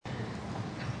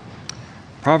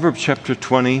Proverbs chapter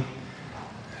 20.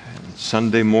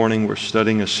 Sunday morning we're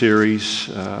studying a series,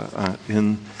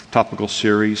 topical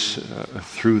series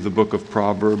through the book of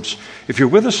Proverbs. If you're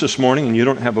with us this morning and you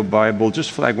don't have a Bible,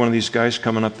 just flag one of these guys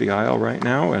coming up the aisle right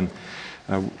now, and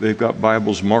they've got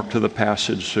Bibles marked to the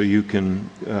passage so you can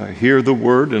hear the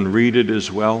word and read it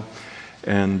as well.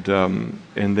 And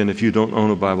then if you don't own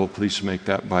a Bible, please make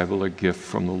that Bible a gift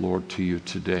from the Lord to you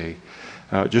today.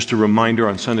 Just a reminder,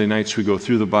 on Sunday nights we go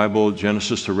through the Bible,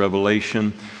 Genesis to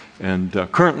Revelation, and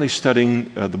currently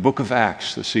studying the book of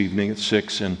Acts this evening at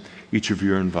 6, and each of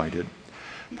you are invited.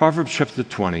 Proverbs chapter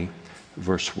 20,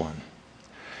 verse 1.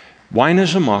 Wine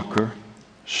is a mocker,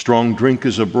 strong drink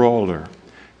is a brawler,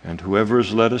 and whoever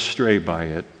is led astray by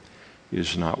it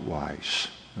is not wise.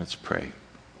 Let's pray.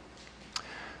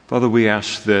 Father, we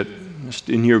ask that just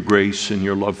in your grace and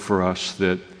your love for us,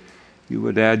 that you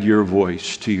would add your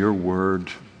voice to your word,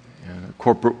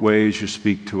 corporate ways you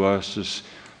speak to us as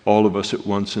all of us at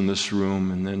once in this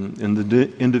room, and then in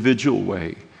the individual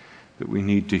way that we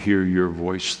need to hear your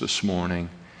voice this morning.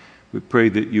 We pray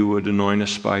that you would anoint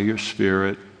us by your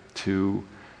Spirit to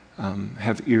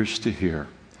have ears to hear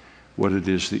what it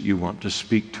is that you want to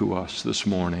speak to us this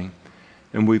morning.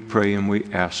 And we pray and we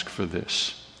ask for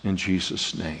this in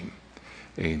Jesus' name.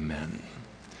 Amen.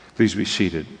 Please be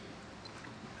seated.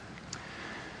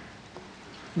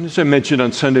 And as I mentioned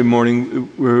on Sunday morning,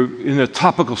 we're in a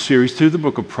topical series through the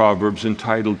book of Proverbs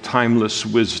entitled Timeless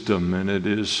Wisdom, and it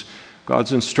is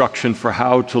God's instruction for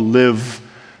how to live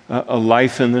a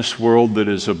life in this world that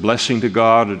is a blessing to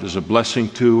God, it is a blessing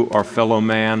to our fellow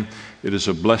man, it is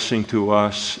a blessing to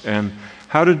us, and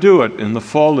how to do it in the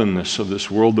fallenness of this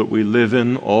world that we live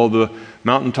in, all the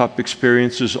mountaintop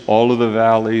experiences, all of the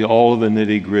valley, all of the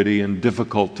nitty-gritty and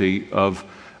difficulty of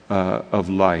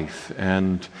life.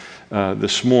 And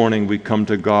this morning we come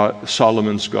to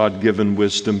Solomon's God-given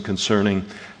wisdom concerning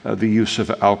the use of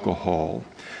alcohol.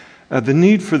 The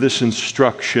need for this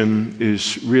instruction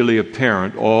is really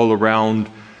apparent all around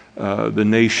the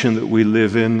nation that we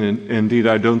live in. And indeed,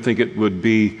 I don't think it would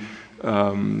be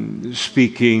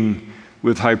speaking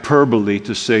with hyperbole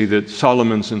to say that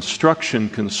Solomon's instruction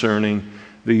concerning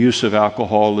the use of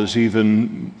alcohol is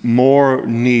even more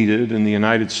needed in the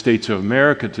United States of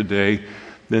America today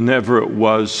than ever it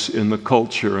was in the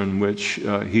culture in which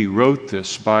he wrote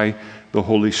this by the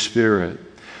Holy Spirit.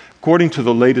 According to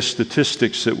the latest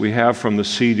statistics that we have from the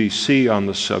CDC on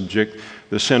the subject,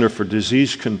 the Center for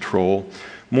Disease Control,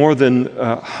 more than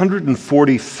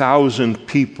 140,000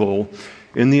 people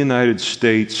in the United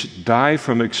States die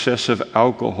from excessive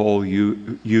alcohol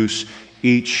use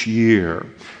each year.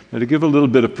 Now, to give a little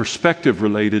bit of perspective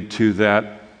related to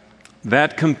that,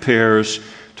 that compares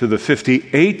to the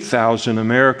 58,000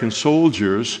 American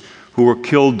soldiers who were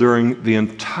killed during the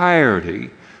entirety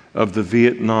of the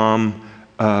Vietnam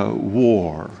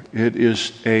War. It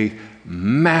is a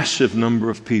massive number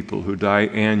of people who die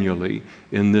annually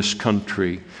in this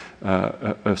country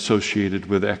associated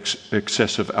with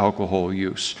excessive alcohol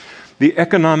use. The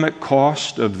economic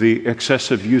cost of the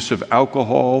excessive use of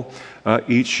alcohol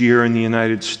each year in the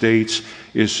United States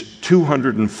is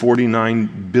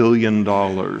 $249 billion.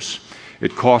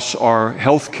 It costs our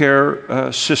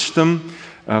healthcare system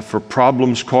for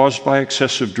problems caused by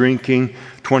excessive drinking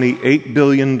 $28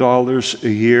 billion a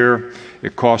year.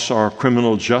 It costs our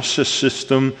criminal justice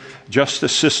systems,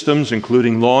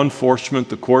 including law enforcement,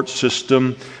 the court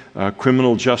system.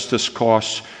 Criminal justice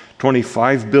costs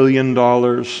 $25 billion.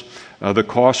 The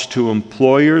cost to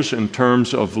employers in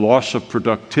terms of loss of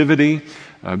productivity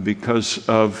because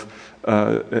of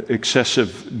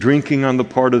excessive drinking on the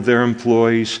part of their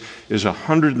employees is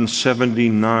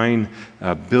 $179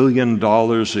 billion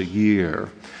a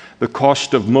year. The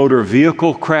cost of motor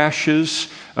vehicle crashes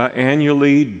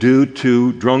annually due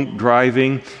to drunk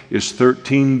driving is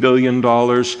 $13 billion.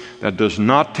 That does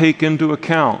not take into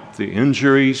account the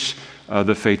injuries,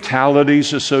 the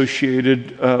fatalities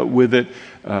associated with it,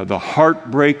 the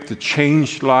heartbreak, the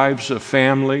changed lives of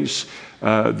families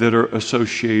that are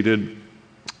associated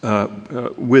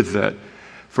with that.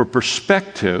 For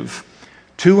perspective,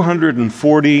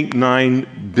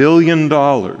 $249 billion,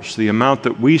 the amount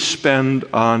that we spend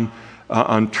on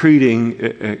treating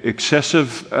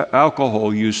excessive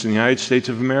alcohol use in the United States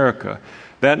of America,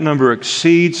 that number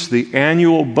exceeds the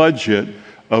annual budget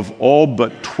of all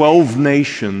but 12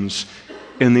 nations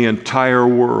in the entire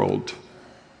world.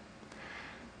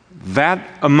 That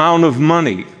amount of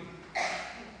money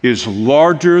is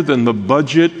larger than the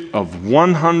budget of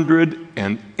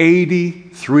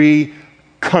 183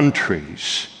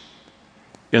 countries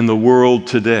in the world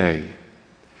today.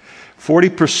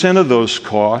 40% of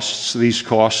these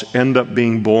costs end up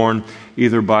being borne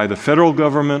either by the federal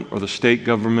government or the state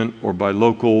government or by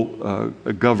local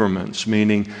governments,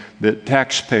 meaning that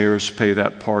taxpayers pay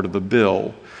that part of the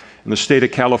bill. In the state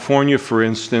of California, for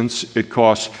instance, it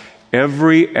costs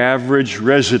every average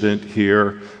resident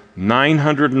here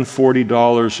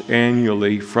 $940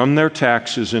 annually from their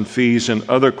taxes and fees and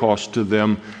other costs to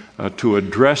them to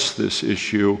address this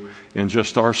issue in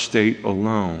just our state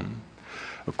alone.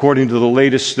 According to the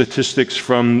latest statistics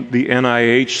from the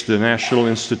NIH, the National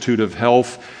Institute of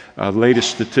Health,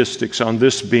 latest statistics on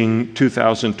this being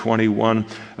 2021,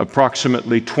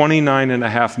 approximately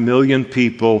 29.5 million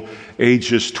people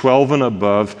ages 12 and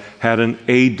above had an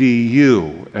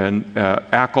ADU, an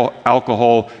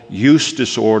alcohol use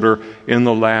disorder, in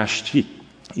the last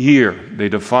year. They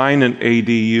define an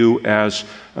ADU as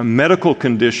a medical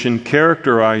condition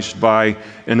characterized by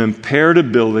an impaired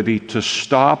ability to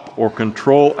stop or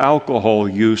control alcohol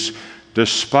use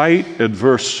despite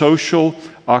adverse social,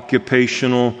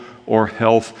 occupational, or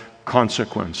health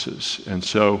consequences. And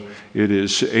so it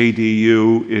is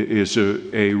ADU, it is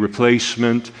a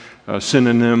replacement, a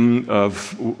synonym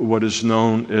of what is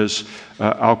known as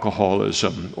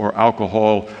alcoholism or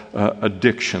alcohol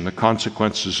addiction, the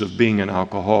consequences of being an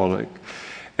alcoholic.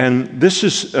 And this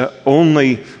is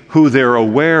only who they're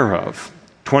aware of.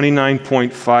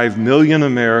 29.5 million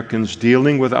Americans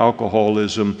dealing with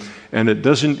alcoholism, and it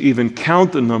doesn't even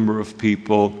count the number of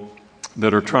people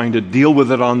that are trying to deal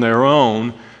with it on their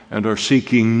own and are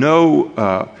seeking no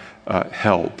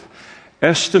help.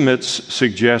 Estimates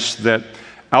suggest that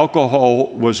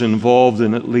alcohol was involved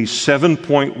in at least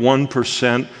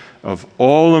 7.1% of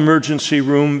all emergency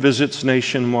room visits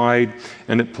nationwide,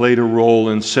 and it played a role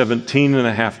in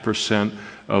 17.5%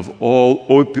 of all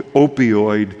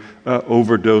opioid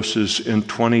overdoses in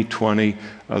 2020,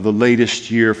 the latest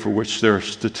year for which there are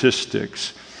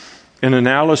statistics. An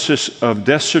analysis of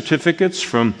death certificates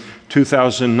from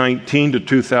 2019 to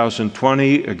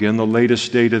 2020, again the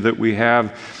latest data that we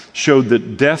have, showed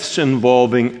that deaths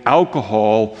involving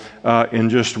alcohol in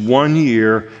just 1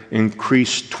 year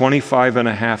increased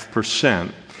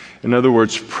 25.5%. In other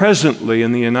words, presently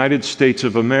in the United States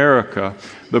of America,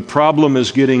 the problem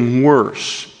is getting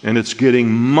worse, and it's getting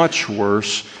much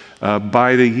worse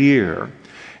by the year.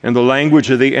 In the language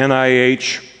of the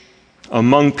NIH,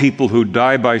 among people who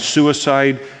die by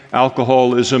suicide,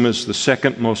 alcoholism is the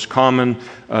second most common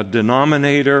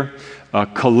denominator.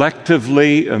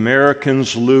 Collectively,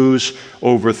 Americans lose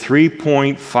over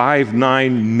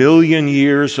 3.59 million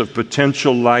years of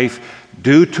potential life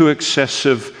due to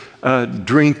excessive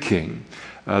drinking.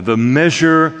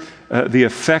 The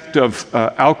effect of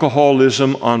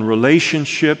alcoholism on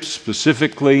relationships,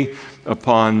 specifically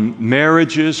upon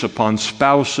marriages, upon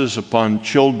spouses, upon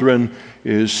children,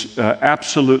 is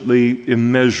absolutely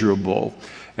immeasurable.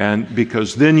 And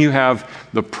because then you have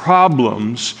the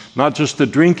problems, not just the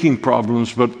drinking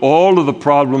problems, but all of the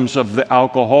problems of the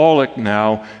alcoholic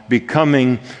now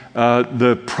becoming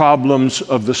the problems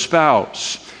of the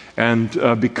spouse and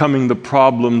becoming the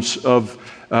problems of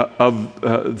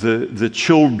the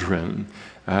children.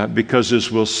 Because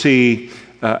as we'll see,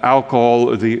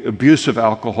 alcohol, the abuse of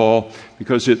alcohol,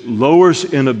 because it lowers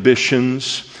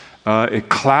inhibitions, it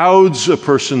clouds a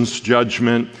person's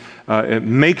judgment, it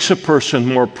makes a person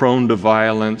more prone to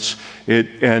violence,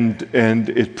 and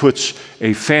it puts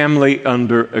a family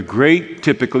under a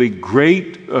typically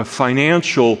great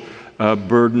financial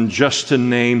burden, just to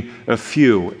name a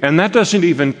few. And that doesn't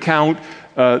even count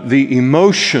the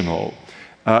emotional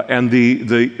and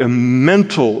the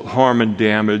mental harm and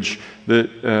damage that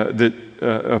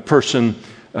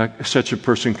such a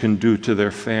person can do to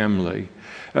their family.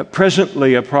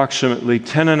 Presently, approximately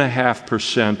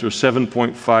 10.5% or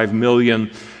 7.5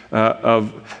 million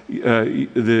of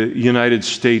the United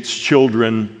States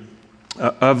children,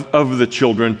 of the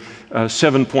children,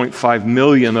 7.5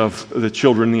 million of the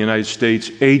children in the United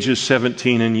States, ages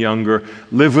 17 and younger,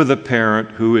 live with a parent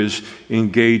who is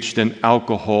engaged in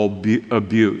alcohol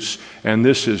abuse. And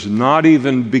this is not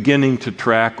even beginning to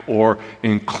track or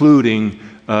including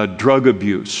drug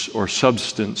abuse or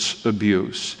substance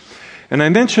abuse. And I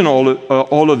mention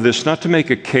all of this not to make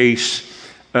a case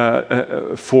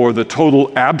for the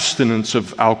total abstinence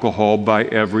of alcohol by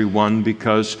everyone,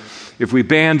 because if we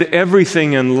banned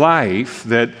everything in life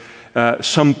that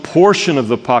some portion of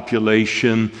the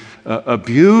population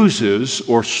abuses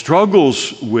or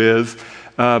struggles with,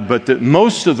 but that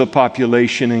most of the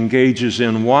population engages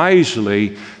in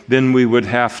wisely, then we would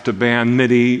have to ban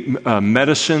many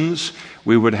medicines.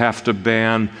 We would have to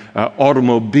ban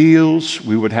automobiles.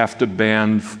 We would have to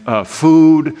ban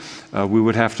food. We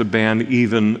would have to ban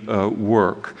even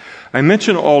work. I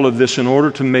mention all of this in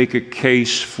order to make a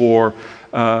case for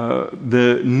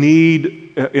the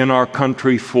need in our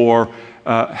country for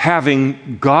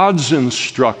having God's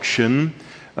instruction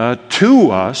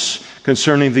to us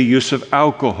concerning the use of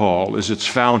alcohol, as it's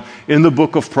found in the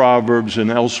book of Proverbs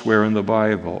and elsewhere in the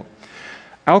Bible.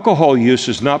 Alcohol use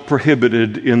is not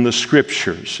prohibited in the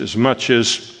Scriptures, as much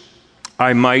as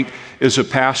I might, as a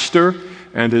pastor,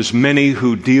 and as many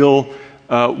who deal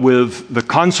with the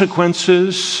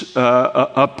consequences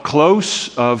up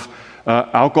close of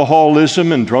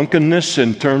alcoholism and drunkenness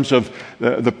in terms of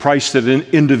the price that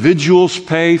individuals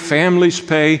pay, families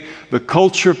pay, the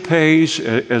culture pays,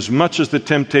 as much as the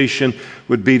temptation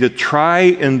would be to try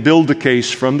and build a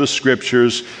case from the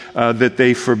Scriptures that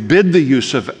they forbid the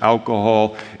use of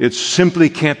alcohol. It simply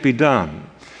can't be done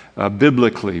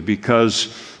biblically,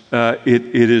 because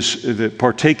it is the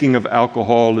partaking of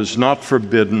alcohol is not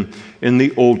forbidden in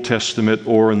the Old Testament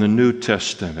or in the New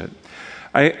Testament.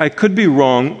 I could be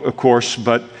wrong, of course,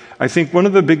 but I think one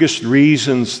of the biggest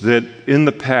reasons that in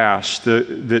the past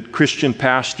that Christian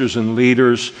pastors and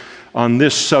leaders on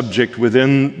this subject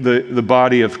within the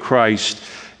body of Christ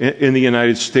in the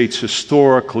United States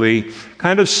historically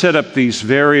kind of set up these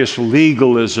various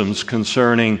legalisms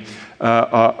concerning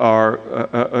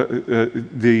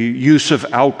the use of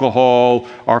alcohol,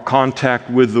 our contact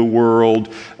with the world,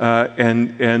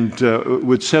 and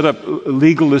would set up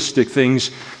legalistic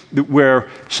things where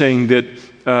saying that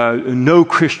no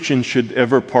Christian should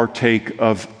ever partake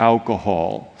of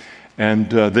alcohol, and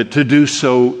that to do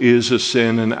so is a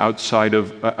sin and outside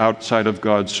of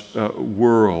God's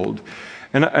world.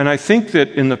 And I think that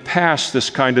in the past this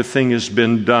kind of thing has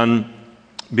been done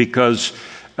because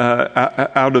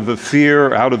out of a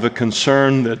fear, out of a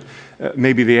concern that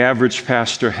maybe the average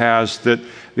pastor has, that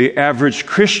the average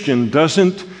Christian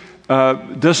doesn't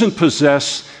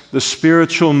possess the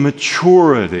spiritual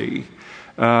maturity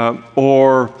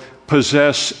or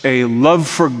possess a love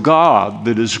for God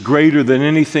that is greater than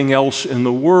anything else in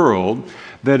the world,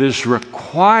 that is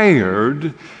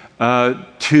required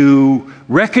to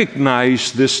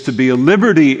recognize this to be a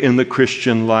liberty in the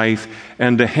Christian life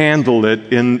and to handle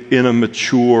it in a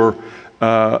mature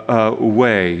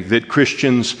way, that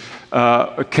Christians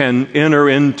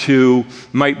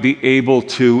might be able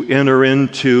to enter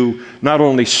into, not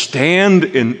only stand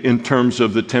in terms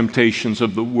of the temptations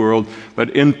of the world,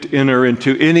 but enter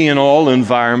into any and all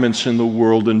environments in the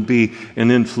world and be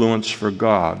an influence for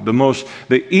God.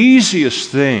 The easiest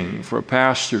thing for a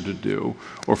pastor to do,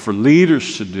 or for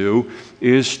leaders to do,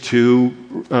 is to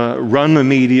run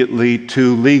immediately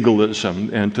to legalism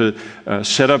and to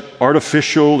set up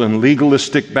artificial and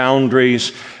legalistic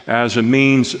boundaries as a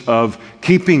means of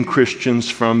keeping Christians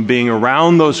from being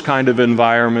around those kind of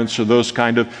environments or those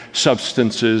kind of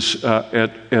substances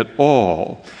at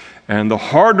all. And the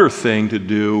harder thing to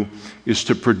do is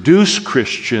to produce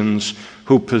Christians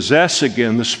who possess,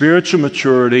 again, the spiritual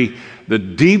maturity, the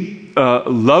deep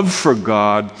love for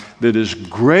God that is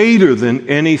greater than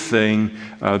anything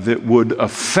that would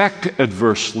affect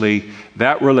adversely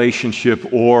that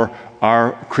relationship or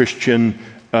our Christian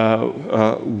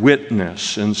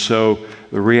witness. And so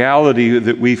the reality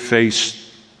that we face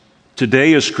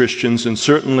today as Christians, and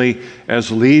certainly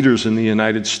as leaders in the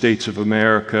United States of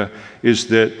America, is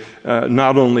that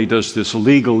not only does this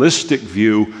legalistic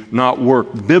view not work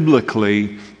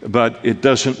biblically, but it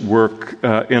doesn't work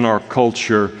in our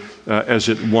culture as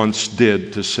it once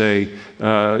did, to say,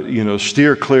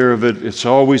 steer clear of it. It's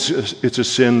a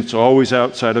sin. It's always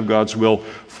outside of God's will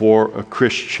for a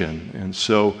Christian. And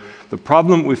so the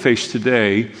problem we face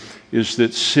today is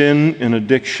that sin and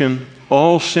addiction,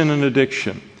 all sin and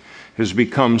addiction, has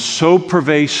become so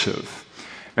pervasive,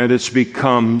 and it's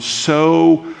become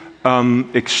so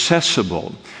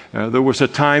accessible. There was a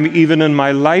time, even in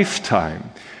my lifetime,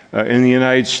 in the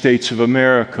United States of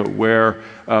America, where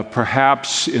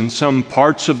perhaps in some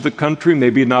parts of the country,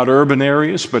 maybe not urban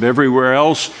areas, but everywhere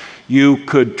else, you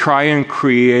could try and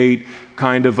create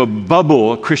kind of a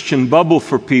bubble, a Christian bubble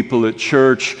for people at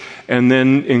church, and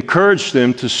then encourage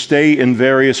them to stay in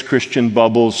various Christian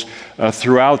bubbles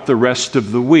throughout the rest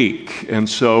of the week. And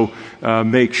so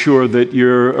make sure that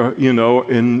you're,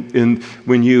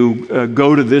 when you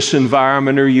go to this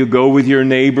environment, or you go with your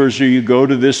neighbors, or you go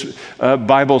to this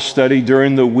Bible study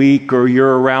during the week, or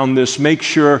you're around this, make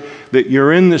sure that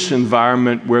you're in this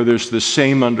environment where there's the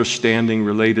same understanding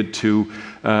related to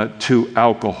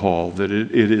alcohol, that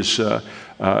it is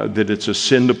that it's a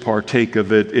sin to partake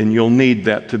of it, and you'll need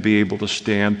that to be able to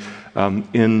stand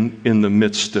in the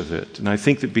midst of it. And I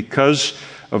think that because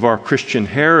of our Christian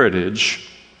heritage,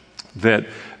 that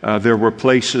there were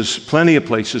plenty of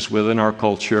places within our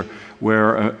culture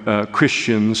where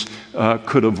Christians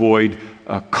could avoid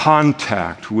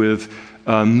contact with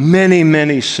many,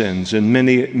 many sins and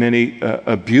many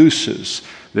abuses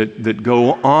that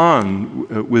go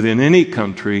on within any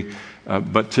country.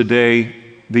 But today,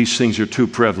 these things are too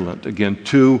prevalent, again,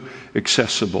 too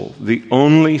accessible. The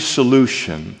only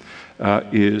solution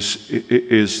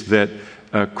is that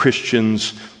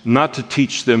Christians, not to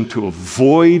teach them to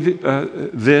avoid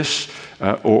this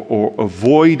or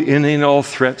avoid any and all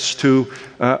threats to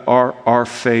our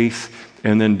faith,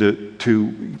 and then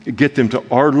to get them to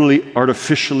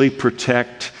artificially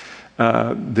protect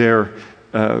their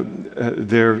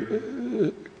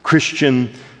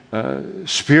Christian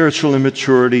spiritual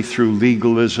immaturity through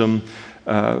legalism,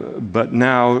 but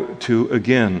now to,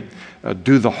 again,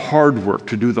 do the hard work,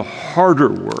 to do the harder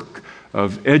work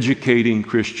of educating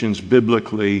Christians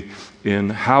biblically in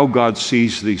how God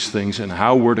sees these things and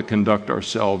how we're to conduct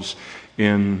ourselves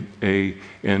in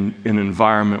an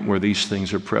environment where these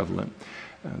things are prevalent.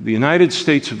 The United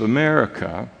States of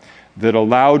America, that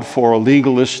allowed for a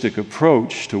legalistic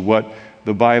approach to what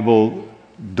the Bible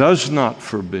does not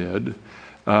forbid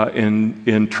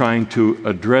in trying to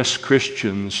address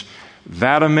Christians,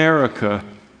 that America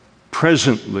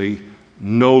presently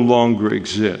no longer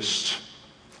exists.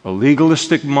 A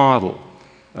legalistic model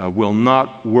will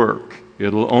not work.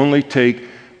 It'll only take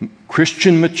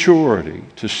Christian maturity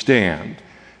to stand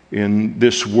in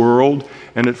this world,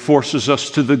 and it forces us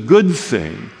to the good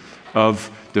thing of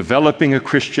developing a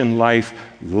Christian life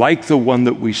like the one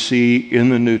that we see in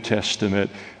the New Testament,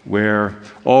 where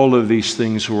all of these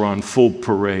things were on full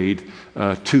parade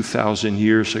 2,000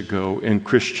 years ago, and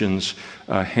Christians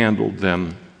handled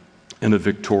them in a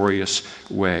victorious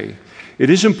way. It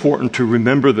is important to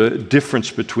remember the difference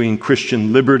between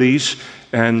Christian liberties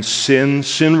and sin.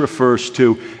 Sin refers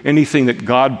to anything that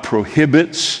God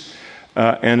prohibits,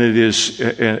 and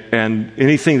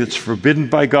anything that's forbidden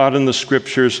by God in the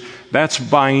Scriptures, that's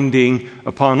binding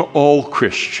upon all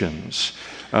Christians.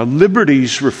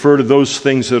 Liberties refer to those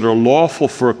things that are lawful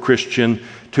for a Christian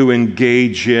to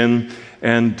engage in,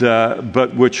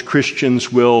 but which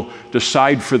Christians will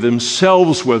decide for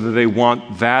themselves whether they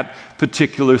want that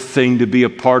particular thing to be a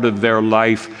part of their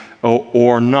life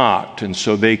or not. And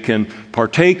so they can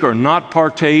partake or not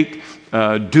partake,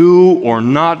 do or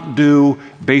not do,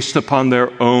 based upon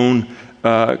their own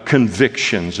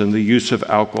convictions. And the use of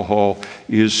alcohol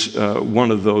is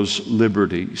one of those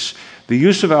liberties. The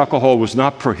use of alcohol was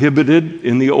not prohibited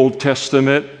in the Old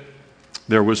Testament.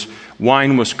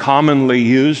 Wine was commonly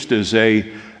used as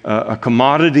a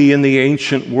commodity in the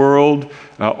ancient world,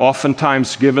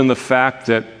 oftentimes given the fact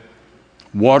that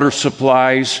water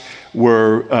supplies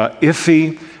were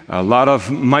iffy, a lot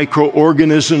of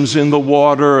microorganisms in the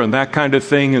water and that kind of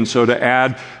thing, and so to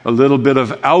add a little bit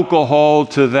of alcohol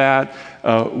to that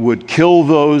would kill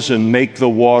those and make the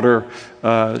water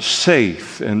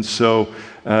safe. And so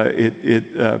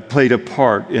it played a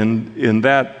part in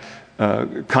that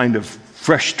kind of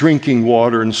fresh drinking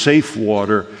water and safe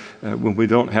water when we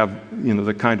don't have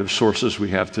the kind of sources we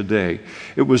have today.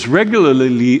 It was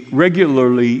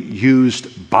regularly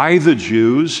used by the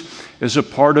Jews as a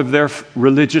part of their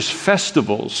religious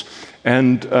festivals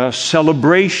and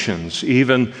celebrations.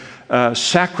 Even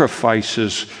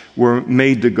sacrifices were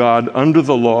made to God under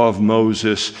the law of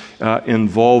Moses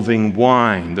involving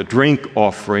wine, the drink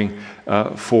offering,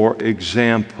 for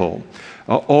example.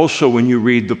 Also, when you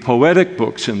read the poetic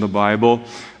books in the Bible,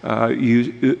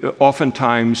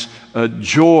 oftentimes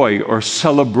joy or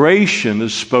celebration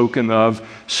is spoken of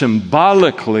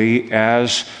symbolically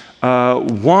as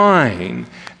wine,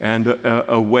 and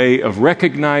a way of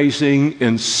recognizing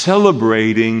and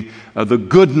celebrating the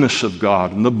goodness of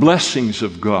God and the blessings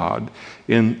of God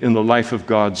in the life of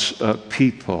God's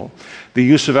people. The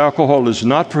use of alcohol is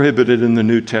not prohibited in the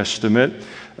New Testament.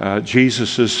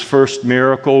 Jesus' first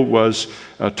miracle was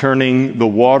turning the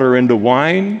water into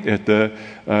wine at the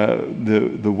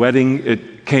wedding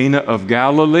at Cana of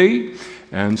Galilee.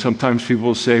 And sometimes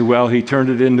people say, well, he turned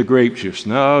it into grape juice.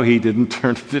 No, he didn't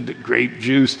turn it into grape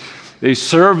juice. They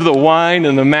served the wine,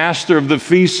 and the master of the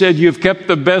feast said, you've kept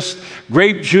the best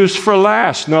grape juice for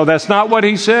last. No, that's not what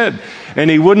he said. And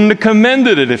he wouldn't have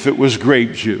commended it if it was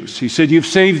grape juice. He said, you've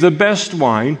saved the best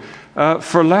wine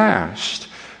for last.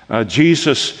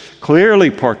 Jesus clearly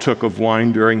partook of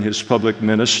wine during his public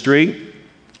ministry.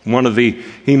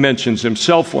 He mentions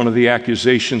himself, one of the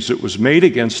accusations that was made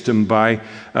against him by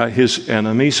his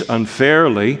enemies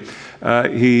unfairly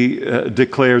he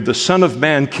declared, "The Son of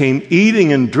Man came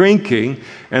eating and drinking,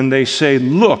 and they say,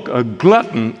 'Look, a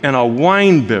glutton and a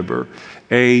wine-bibber,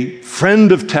 a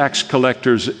friend of tax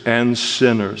collectors and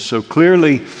sinners.'" So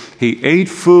clearly he ate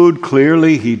food,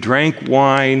 clearly he drank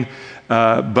wine,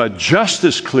 but just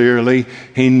as clearly,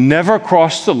 he never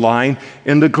crossed the line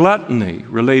into gluttony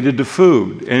related to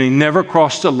food, and he never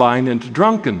crossed the line into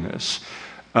drunkenness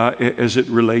as it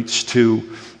relates to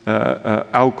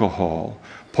alcohol.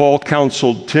 Paul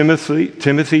counseled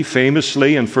Timothy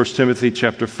famously in 1 Timothy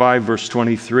chapter 5, verse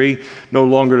 23, no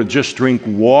longer to just drink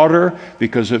water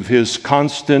because of his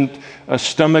constant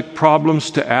stomach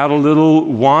problems, to add a little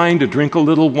wine, to drink a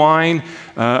little wine.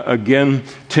 Again,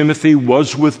 Timothy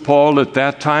was with Paul at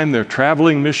that time. They're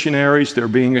traveling missionaries. They're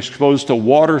being exposed to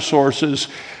water sources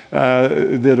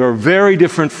that are very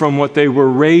different from what they were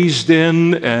raised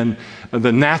in, and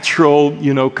the natural,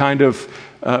 kind of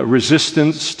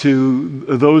resistance to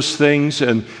those things,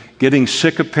 and getting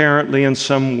sick apparently in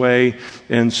some way.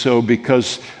 And so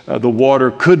because the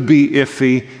water could be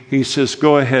iffy, he says,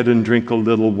 go ahead and drink a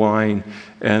little wine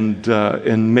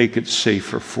and make it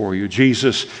safer for you.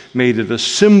 Jesus made it a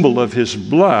symbol of his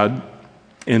blood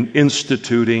in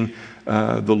instituting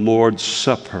the Lord's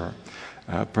Supper,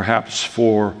 perhaps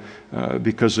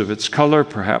because of its color,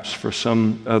 perhaps for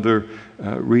some other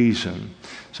reason.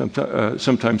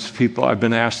 Sometimes people, I've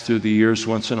been asked through the years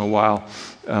once in a while,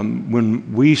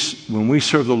 when we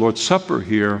serve the Lord's Supper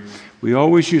here, we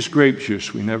always use grape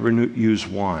juice. We never use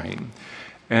wine.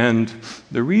 And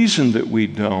the reason that we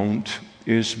don't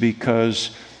is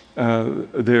because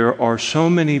there are so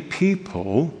many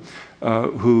people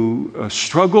who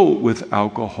struggle with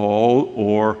alcohol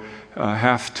or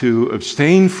have to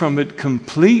abstain from it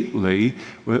completely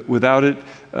without it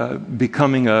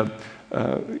becoming a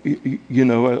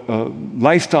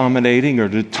life-dominating, or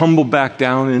to tumble back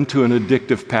down into an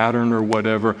addictive pattern or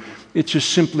whatever. It's just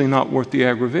simply not worth the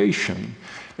aggravation.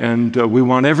 And we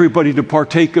want everybody to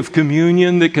partake of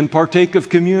communion that can partake of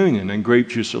communion, and grape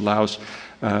juice allows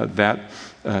that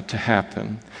to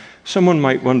happen. Someone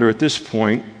might wonder at this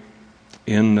point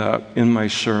in my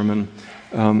sermon,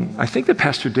 I think that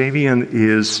Pastor Damien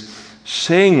is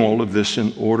saying all of this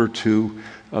in order to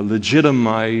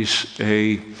legitimize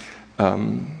a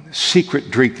secret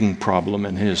drinking problem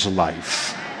in his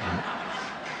life.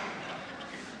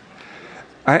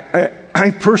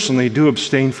 I personally do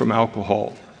abstain from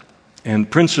alcohol, and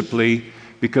principally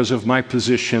because of my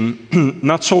position,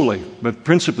 not solely, but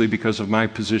principally because of my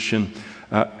position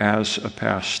as a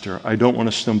pastor. I don't want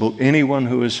to stumble anyone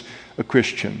who is a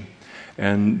Christian.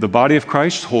 And the body of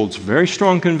Christ holds very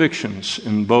strong convictions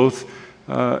in both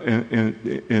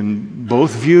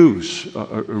views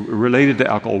related to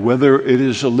alcohol, whether it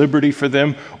is a liberty for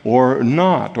them or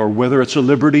not, or whether it's a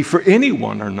liberty for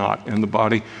anyone or not in the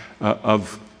body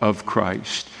of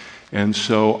Christ. And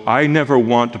so I never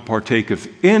want to partake of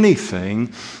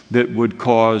anything that would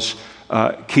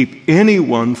keep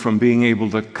anyone from being able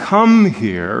to come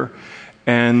here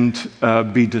and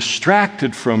be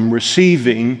distracted from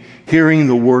hearing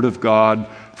the Word of God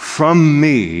from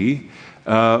me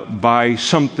by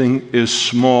something as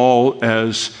small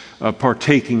as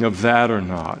partaking of that or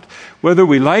not. Whether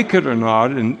we like it or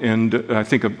not, and I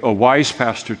think a wise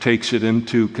pastor takes it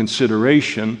into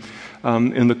consideration,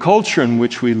 in the culture in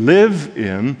which we live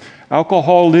in,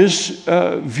 alcohol is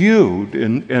viewed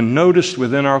and noticed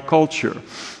within our culture.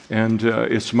 And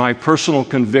it's my personal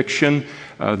conviction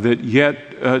that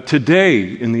yet today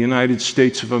in the United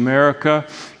States of America,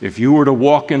 if you were to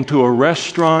walk into a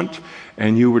restaurant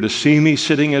and you were to see me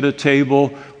sitting at a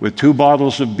table with 2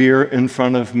 bottles of beer in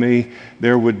front of me,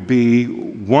 there would be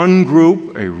one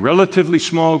group, a relatively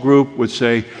small group, would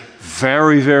say,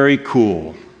 very, very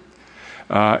cool.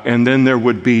 And then there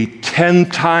would be 10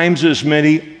 times as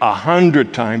many,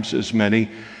 100 times as many,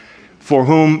 for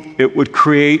whom it would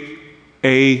create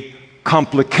a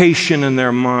complication in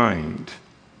their mind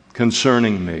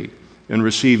concerning me and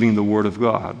receiving the Word of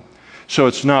God. So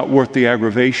it's not worth the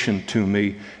aggravation to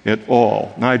me at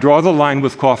all. Now, I draw the line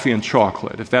with coffee and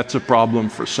chocolate. If that's a problem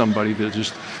for somebody, they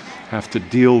just have to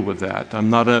deal with that. I'm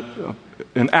not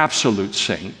an absolute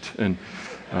saint in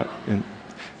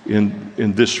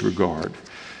this regard.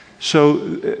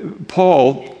 So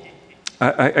Paul,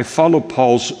 I follow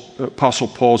Apostle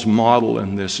Paul's model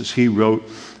in this as he wrote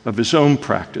of his own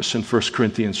practice in 1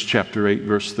 Corinthians chapter 8,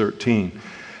 verse 13.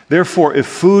 Therefore, if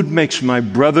food makes my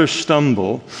brother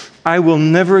stumble, I will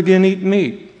never again eat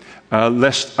meat,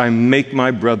 lest I make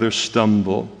my brother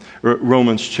stumble.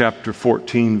 Romans chapter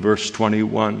 14, verse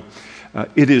 21.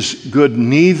 It is good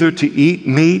neither to eat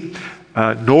meat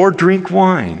nor drink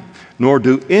wine, nor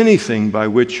do anything by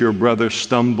which your brother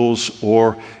stumbles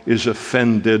or is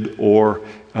offended or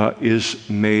is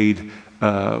made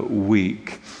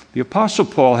weak. The Apostle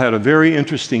Paul had a very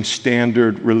interesting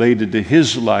standard related to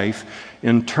his life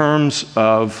in terms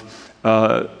of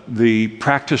the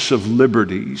practice of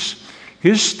liberties.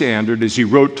 His standard, as he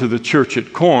wrote to the church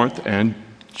at Corinth, and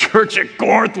church at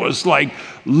Corinth was like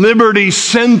liberty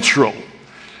central.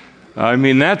 I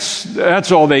mean,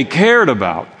 that's all they cared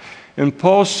about. And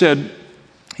Paul said,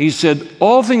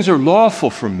 all things are lawful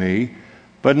for me,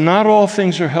 but not all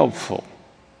things are helpful.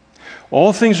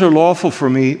 All things are lawful for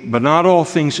me, but not all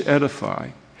things edify.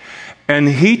 And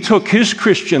he took his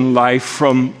Christian life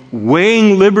from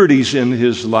weighing liberties in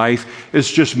his life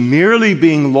as just merely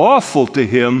being lawful to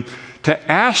him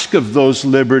to ask of those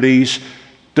liberties,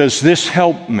 does this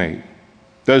help me?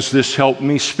 Does this help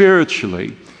me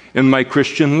spiritually in my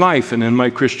Christian life and in my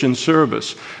Christian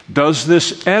service? Does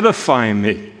this edify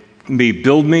me,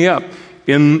 build me up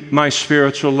in my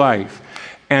spiritual life?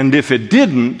 And if it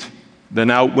didn't, then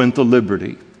out went the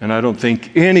liberty. And I don't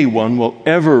think anyone will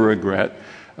ever regret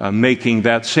making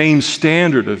that same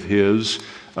standard of his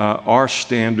our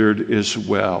standard as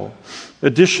well.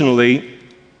 Additionally,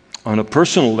 on a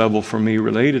personal level for me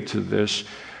related to this,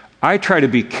 I try to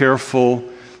be careful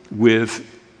with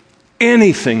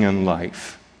anything in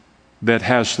life that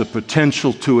has the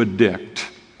potential to addict.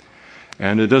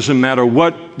 And it doesn't matter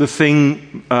what the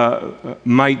thing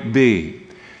might be.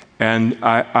 And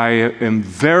I am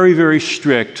very, very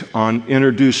strict on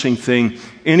introducing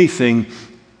anything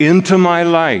into my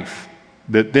life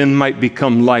that then might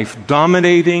become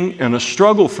life-dominating and a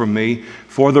struggle for me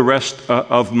for the rest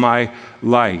of my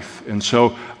life. And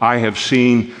so I have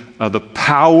seen the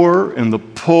power and the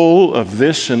pull of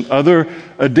this and other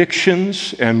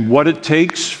addictions and what it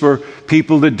takes for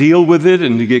people to deal with it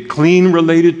and to get clean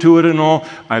related to it and all.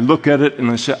 I look at it and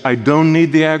I say, I don't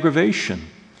need the aggravation.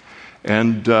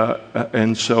 And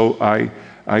so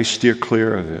I steer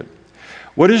clear of it.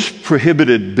 What is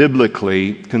prohibited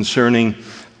biblically concerning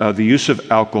the use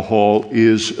of alcohol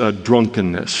is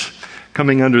drunkenness,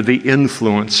 coming under the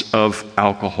influence of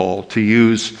alcohol. To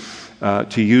use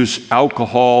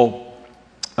alcohol,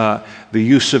 the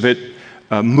use of it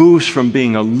moves from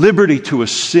being a liberty to a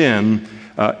sin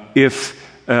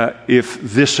if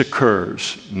this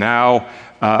occurs. Now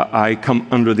I come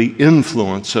under the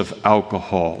influence of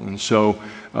alcohol. And so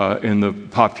in the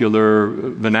popular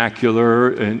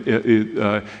vernacular,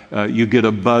 you get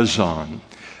a buzz on,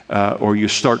 or you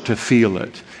start to feel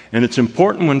it. And it's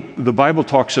important when the Bible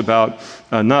talks about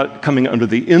not coming under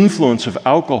the influence of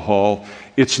alcohol,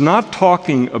 it's not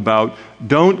talking about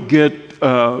don't get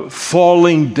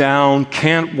falling down,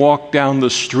 can't walk down the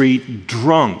street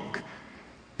drunk.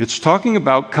 It's talking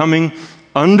about coming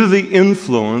under the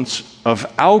influence of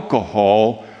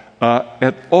alcohol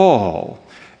at all.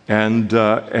 And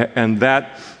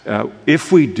that,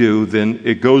 if we do, then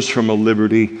it goes from a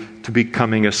liberty to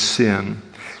becoming a sin.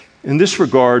 In this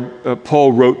regard,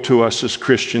 Paul wrote to us as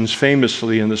Christians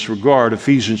famously in this regard,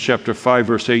 Ephesians chapter 5,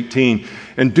 verse 18,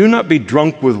 and do not be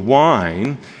drunk with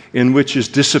wine, in which is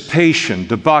dissipation,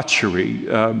 debauchery,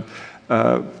 a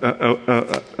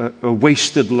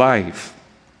wasted life.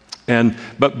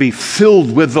 But be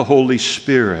filled with the Holy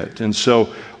Spirit. And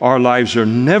so our lives are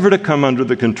never to come under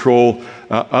the control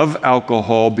of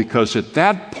alcohol, because at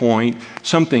that point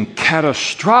something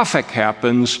catastrophic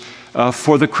happens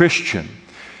for the Christian.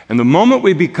 And the moment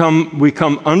we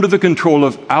come under the control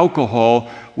of alcohol,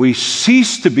 we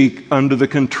cease to be under the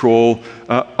control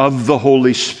of the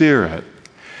Holy Spirit.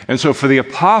 And so for the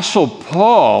Apostle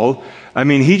Paul, I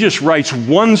mean, he just writes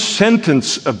one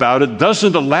sentence about it,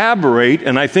 doesn't elaborate,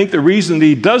 and I think the reason that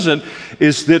he doesn't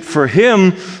is that for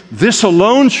him, this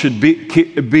alone should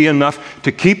be enough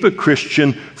to keep a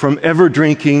Christian from ever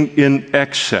drinking in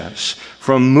excess,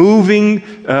 from moving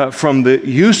from the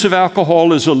use of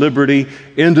alcohol as a liberty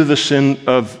into the sin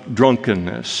of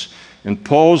drunkenness. In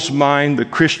Paul's mind, the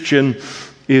Christian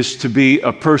is to be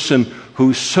a person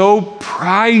who so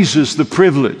prizes the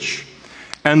privilege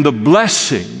and the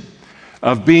blessing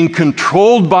of being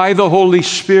controlled by the Holy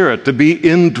Spirit, to be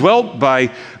indwelt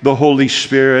by the Holy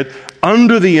Spirit,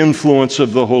 under the influence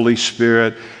of the Holy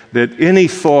Spirit, that any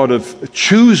thought of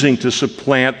choosing to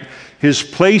supplant his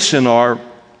place in our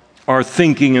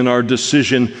thinking and our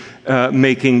decision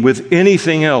making with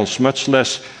anything else, much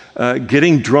less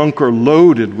getting drunk or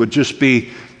loaded, would just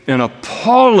be an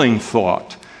appalling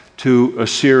thought to a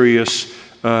serious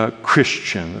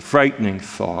Christian, a frightening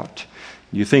thought.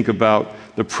 You think about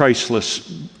the priceless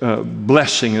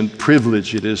blessing and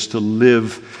privilege it is to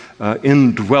live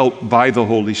indwelt by the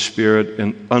Holy Spirit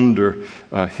and under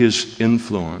His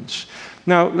influence.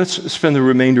 Now, let's spend the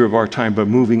remainder of our time by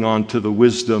moving on to the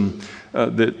wisdom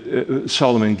that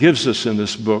Solomon gives us in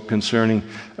this book concerning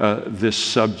this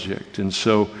subject. And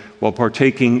so, while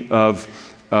partaking of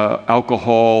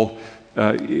alcohol,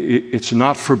 it's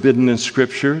not forbidden in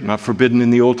Scripture, not forbidden in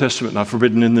the Old Testament, not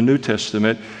forbidden in the New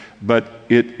Testament, but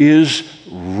it is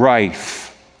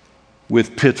rife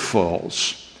with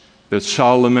pitfalls that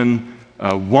Solomon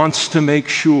wants to make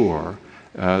sure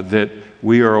that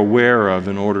we are aware of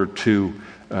in order to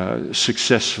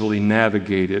successfully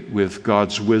navigate it with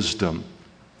God's wisdom.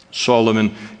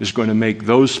 Solomon is going to make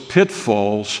those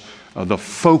pitfalls the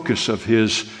focus of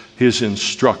his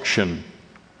instruction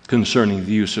concerning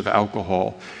the use of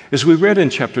alcohol. As we read in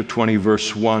chapter 20,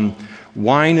 verse 1,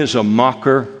 wine is a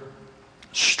mocker,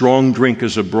 strong drink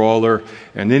is a brawler,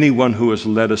 and anyone who is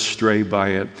led astray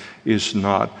by it is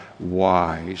not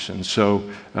wise. And so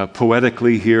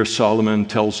poetically here, Solomon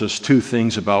tells us two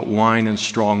things about wine and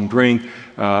strong drink.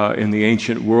 In the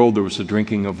ancient world, there was the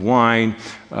drinking of wine,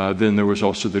 then there was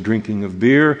also the drinking of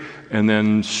beer, and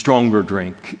then stronger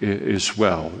drink as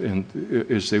well, and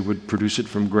as they would produce it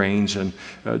from grains, and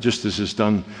just as is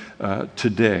done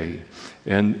today.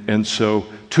 And so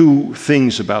two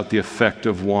things about the effect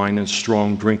of wine and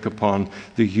strong drink upon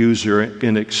the user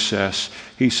in excess.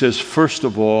 He says, first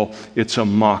of all, it's a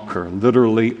mocker,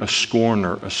 literally a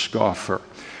scorner, a scoffer.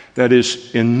 That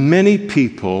is, in many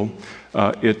people,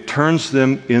 it turns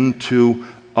them into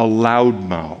a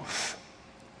loudmouth.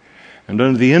 And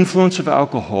under the influence of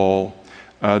alcohol,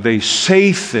 they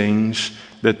say things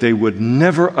that they would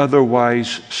never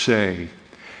otherwise say.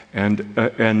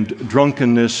 And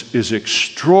drunkenness is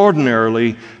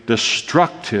extraordinarily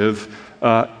destructive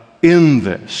in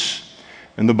this.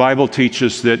 And the Bible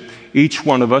teaches that each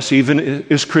one of us, even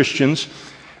as Christians,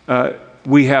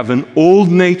 we have an old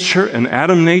nature, an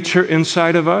Adam nature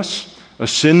inside of us, a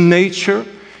sin nature,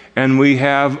 and we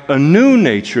have a new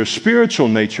nature, a spiritual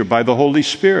nature by the Holy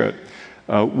Spirit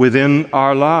within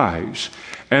our lives.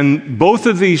 And both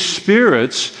of these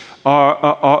spirits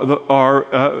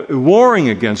are warring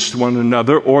against one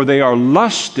another, or they are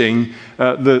lusting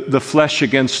the flesh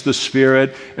against the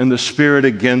spirit and the spirit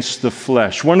against the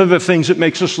flesh. One of the things that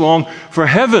makes us long for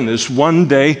heaven is one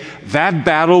day that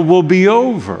battle will be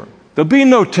over. There'll be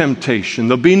no temptation.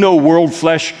 There'll be no world,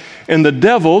 flesh, and the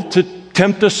devil to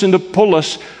tempt us and to pull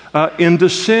us into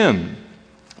sin.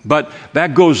 But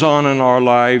that goes on in our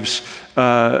lives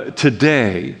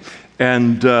today.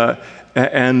 And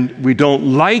we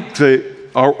don't like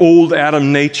our old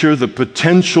Adam nature, the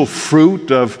potential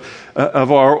fruit of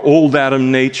our old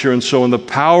Adam nature. And so in the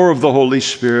power of the Holy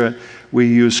Spirit, we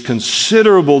use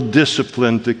considerable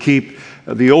discipline to keep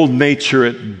the old nature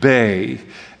at bay.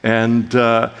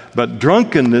 But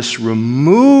drunkenness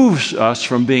removes us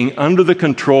from being under the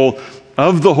control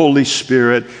of the Holy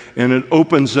Spirit, and it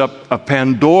opens up a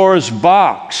Pandora's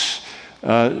box,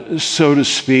 so to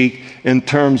speak, in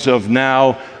terms of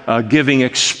now giving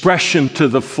expression to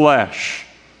the flesh.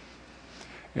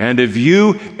 And if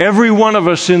every one of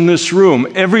us in this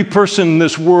room, every person in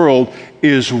this world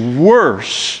is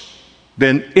worse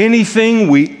than anything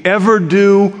we ever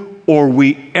do or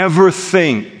we ever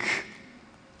think.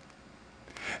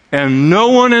 And no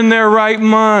one in their right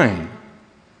mind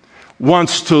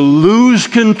wants to lose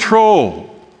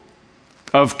control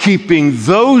of keeping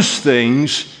those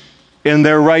things in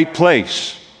their right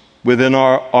place within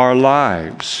our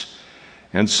lives.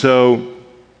 And so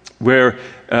where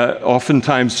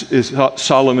oftentimes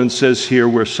Solomon says here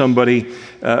where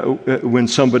when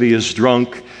somebody is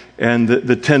drunk, and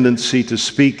the tendency to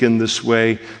speak in this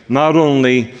way, not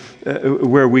only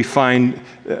where we find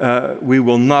we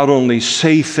will not only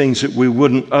say things that we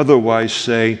wouldn't otherwise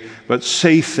say, but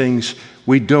say things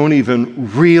we don't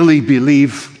even really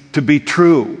believe to be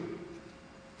true.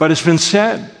 But it's been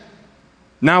said.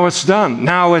 Now it's done.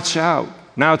 Now it's out.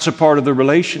 Now it's a part of the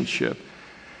relationship.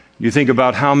 You think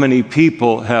about how many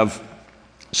people have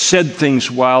said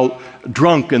things while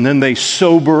drunk, and then they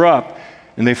sober up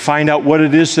and they find out what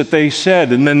it is that they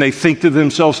said, and then they think to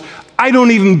themselves, I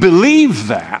don't even believe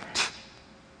that.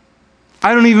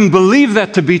 I don't even believe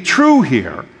that to be true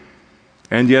here.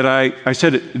 And yet I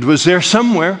said it was there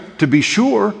somewhere, to be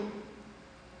sure,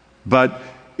 but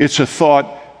it's a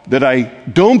thought that I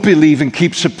don't believe and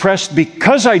keep suppressed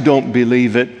because I don't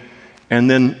believe it, and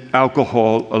then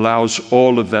alcohol allows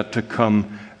all of that to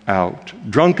come out.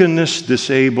 Drunkenness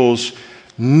disables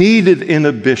needed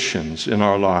inhibitions in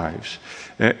our lives,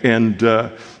 and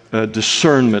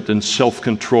discernment and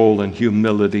self-control and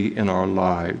humility in our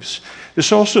lives.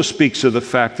 This also speaks of the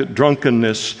fact that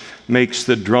drunkenness makes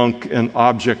the drunk an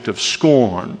object of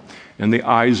scorn. in the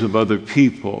eyes of other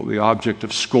people, the object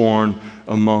of scorn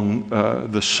among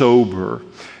the sober.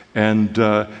 And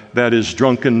that is,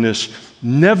 drunkenness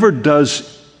never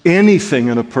does anything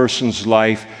in a person's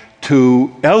life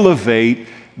to elevate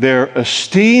their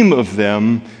esteem of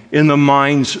them in the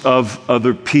minds of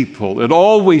other people. It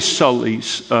always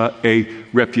sullies a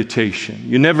reputation.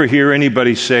 You never hear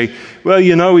anybody say, well,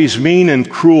 he's mean and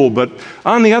cruel, but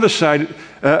on the other side,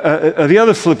 the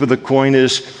other flip of the coin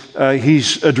is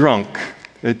he's a drunk.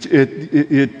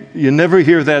 You never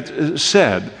hear that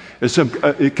said.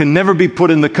 It can never be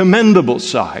put in the commendable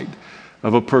side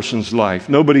of a person's life.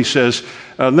 Nobody says,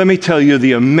 let me tell you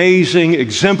the amazing,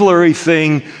 exemplary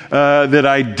thing that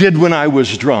I did when I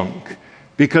was drunk.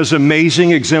 Because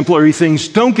amazing, exemplary things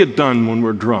don't get done when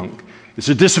we're drunk. It's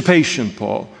a dissipation,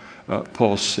 Paul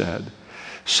said.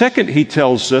 Second, he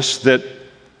tells us that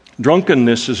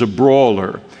drunkenness is a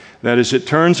brawler. That is, it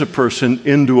turns a person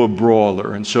into a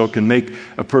brawler. And so it can make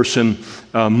a person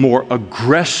more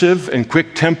aggressive and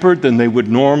quick-tempered than they would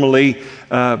normally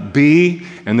be.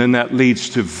 And then that leads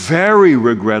to very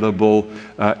regrettable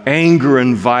anger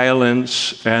and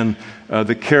violence. And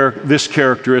this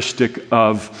characteristic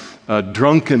of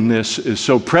drunkenness is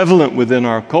so prevalent within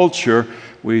our culture,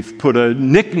 we've put a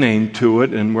nickname to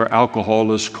it, and where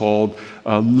alcohol is called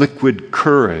liquid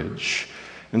courage.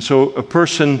 And so a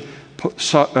person,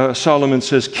 Solomon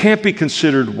says, can't be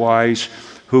considered wise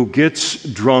who gets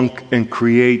drunk and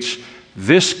creates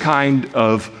this kind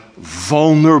of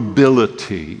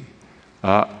vulnerability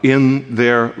in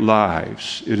their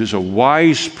lives. It is a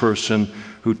wise person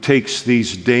who takes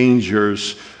these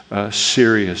dangers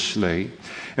seriously.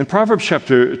 In Proverbs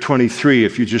chapter 23,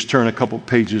 if you just turn a couple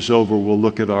pages over, we'll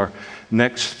look at our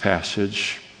next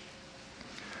passage.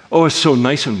 Oh, it's so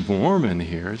nice and warm in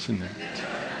here, isn't it?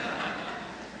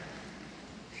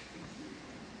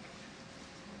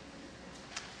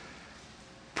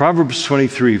 Proverbs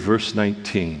 23, verse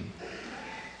 19.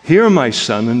 Hear, my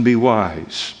son, and be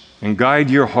wise, and guide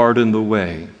your heart in the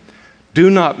way. Do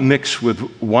not mix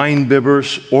with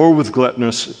wine-bibbers or with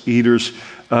gluttonous eaters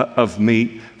of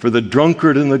meat, for the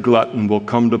drunkard and the glutton will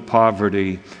come to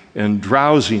poverty, and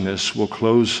drowsiness will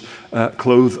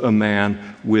clothe a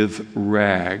man with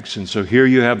rags. And so here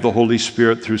you have the Holy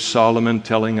Spirit through Solomon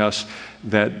telling us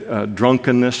that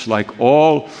drunkenness, like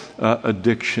all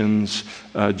addictions,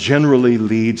 generally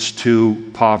leads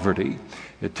to poverty.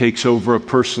 It takes over a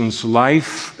person's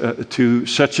life to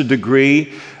such a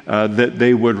degree that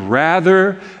they would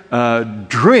rather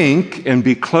drink and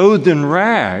be clothed in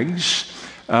rags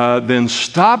than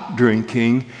stop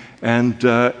drinking and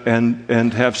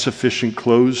have sufficient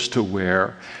clothes to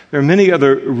wear. There are many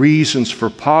other reasons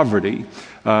for poverty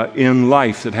in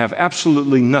life that have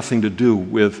absolutely nothing to do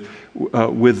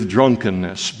with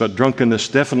drunkenness, but drunkenness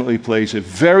definitely plays a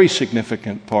very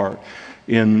significant part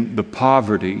in the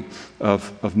poverty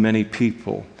of many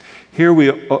people. Here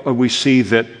we see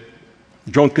that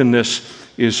drunkenness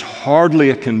is hardly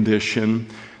a condition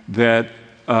that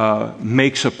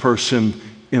makes a person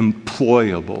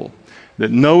employable, that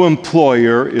no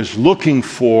employer is looking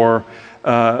for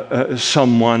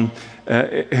someone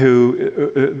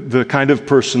who the kind of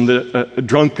person that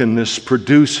drunkenness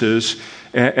produces,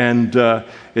 and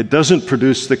it doesn't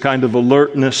produce the kind of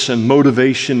alertness and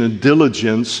motivation and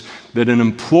diligence that an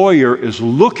employer is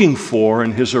looking for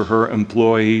in his or her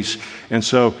employees. And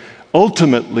so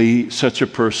ultimately such a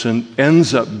person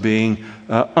ends up being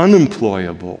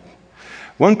unemployable.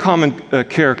 One common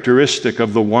characteristic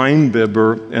of the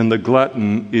wine-bibber and the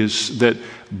glutton is that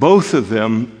both of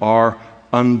them are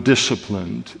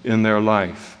undisciplined in their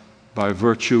life by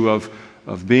virtue of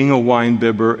being a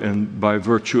wine-bibber and by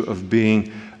virtue of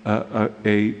being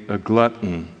a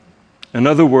glutton. In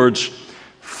other words,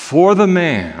 for the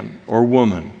man or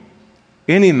woman,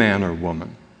 any man or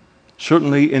woman,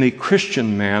 certainly any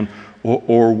Christian man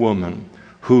or woman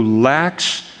who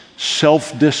lacks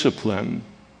self-discipline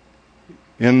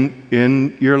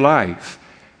in your life.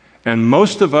 And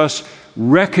most of us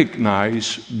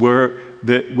recognize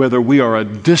whether we are a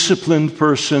disciplined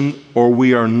person or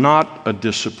we are not a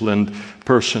disciplined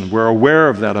person. We're aware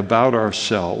of that about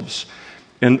ourselves.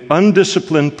 An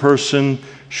undisciplined person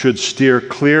should steer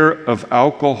clear of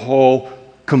alcohol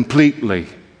completely,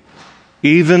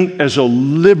 even as a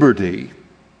liberty,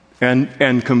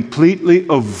 and completely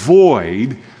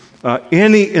avoid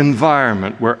any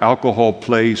environment where alcohol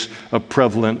plays a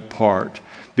prevalent part.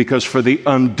 Because for the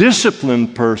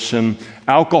undisciplined person,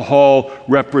 alcohol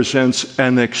represents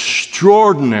an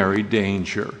extraordinary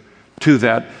danger to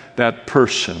that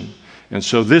person. And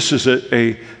so this is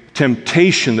a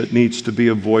temptation that needs to be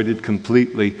avoided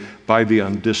completely by the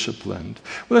undisciplined.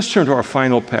 Well, let's turn to our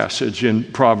final passage in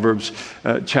Proverbs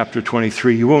chapter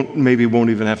 23. You maybe won't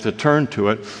even have to turn to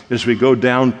it as we go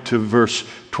down to verse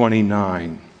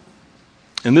 29.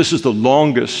 And this is the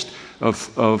longest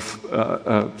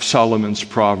of Solomon's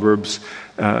Proverbs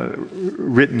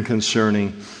written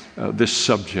concerning this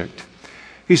subject.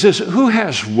 He says, "Who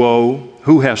has woe?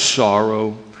 Who has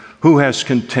sorrow? Who has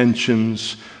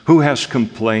contentions? Who has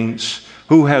complaints?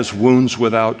 Who has wounds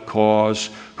without cause?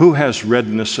 Who has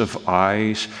redness of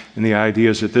eyes?" And the idea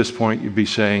is at this point you'd be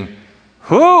saying,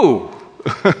 "Who?"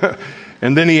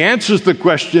 And then he answers the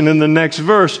question in the next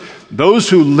verse, "Those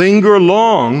who linger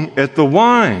long at the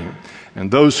wine,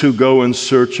 and those who go in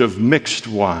search of mixed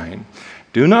wine.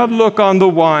 Do not look on the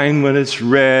wine when it's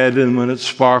red and when it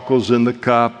sparkles in the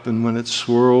cup and when it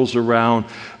swirls around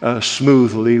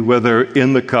smoothly, whether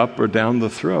in the cup or down the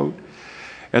throat.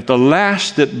 At the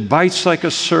last it bites like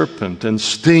a serpent and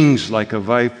stings like a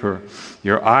viper.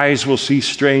 Your eyes will see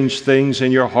strange things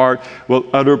and your heart will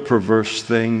utter perverse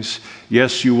things.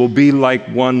 Yes, you will be like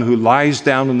one who lies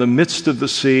down in the midst of the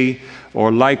sea, or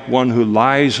like one who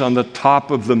lies on the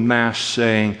top of the mast,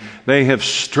 saying, 'They have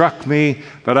struck me,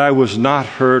 but I was not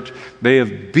hurt. They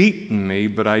have beaten me,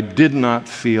 but I did not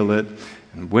feel it.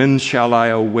 And when shall I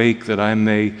awake that I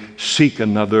may seek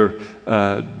another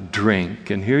drink?'"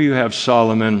 And here you have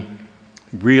Solomon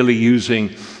really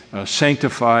using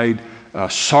sanctified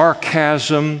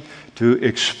sarcasm to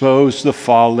expose the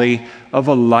folly of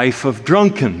a life of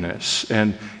drunkenness.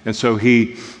 And so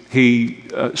he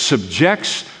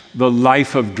subjects the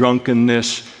life of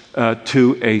drunkenness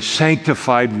to a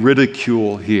sanctified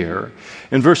ridicule here.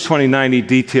 In verse 29, he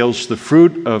details the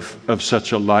fruit of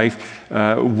such a life.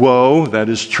 Woe, that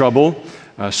is trouble.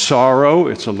 Sorrow,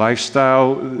 it's a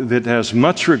lifestyle that has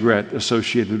much regret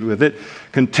associated with it.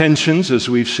 Contentions, as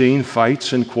we've seen,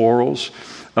 fights and quarrels.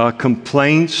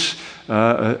 Complaints,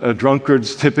 a drunkard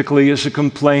typically is a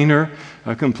complainer,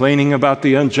 complaining about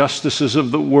the injustices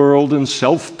of the world and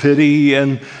self-pity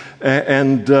and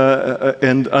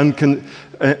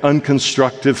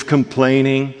unconstructive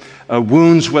complaining.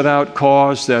 Wounds without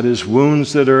cause, that is,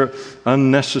 wounds that are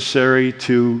unnecessary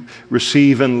to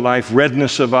receive in life.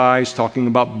 Redness of eyes, talking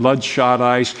about bloodshot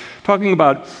eyes, talking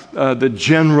about the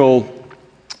general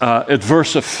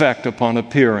adverse effect upon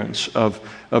appearance of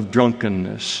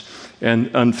drunkenness. And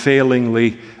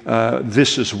unfailingly,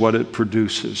 this is what it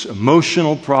produces: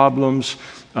 emotional problems,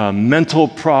 mental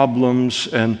problems,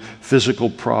 and physical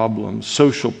problems,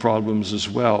 social problems as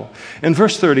well. In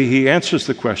verse 30, he answers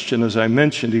the question, as I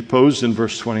mentioned, he posed in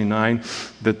verse 29,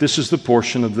 that this is the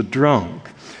portion of the drunk.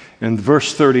 In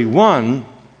verse 31,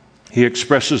 he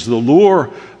expresses the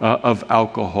lure of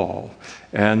alcohol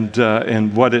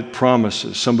and what it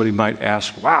promises. Somebody might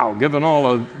ask, wow, given all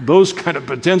of those kind of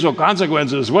potential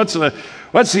consequences, what's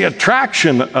the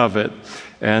attraction of it?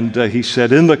 And he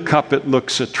said, in the cup it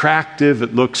looks attractive,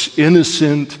 it looks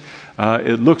innocent,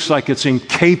 it looks like it's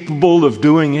incapable of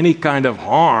doing any kind of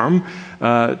harm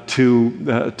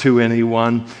to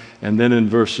anyone. And then in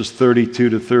verses 32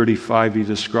 to 35, he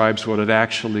describes what it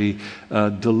actually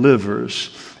delivers.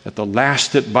 At the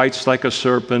last it bites like a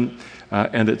serpent,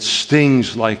 and it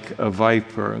stings like a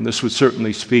viper. And this would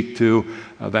certainly speak to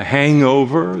the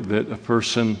hangover that a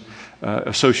person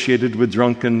associated with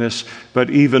drunkenness,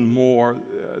 but even more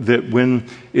that when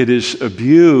it is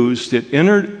abused, it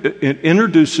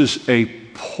introduces a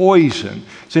poison.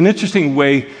 It's an interesting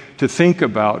way to think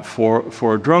about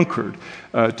for a drunkard,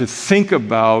 to think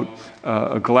about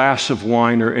a glass of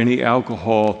wine or any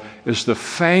alcohol as the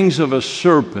fangs of a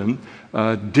serpent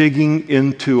digging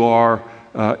into our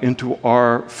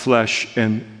flesh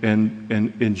and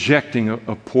injecting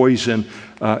a poison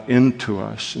into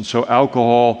us. And so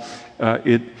alcohol,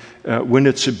 when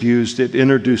it's abused, it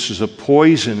introduces a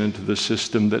poison into the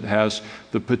system that has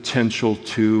the potential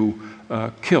to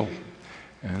kill.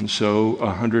 And so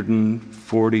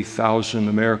 140,000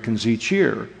 Americans each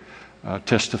year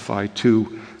testify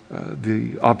to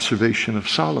the observation of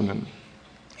Solomon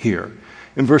here.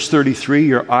 In verse 33,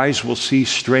 your eyes will see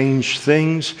strange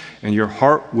things, and your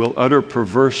heart will utter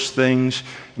perverse things.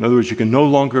 In other words, you can no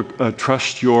longer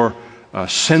trust your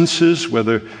senses,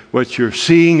 whether what you're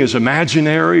seeing is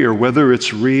imaginary or whether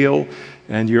it's real,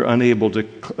 and you're unable to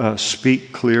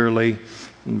speak clearly.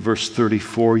 In verse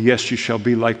 34, yes, you shall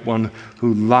be like one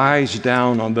who lies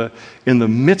down in the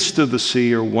midst of the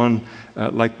sea, or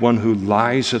like one who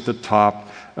lies at the top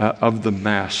of the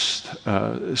mast,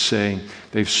 saying,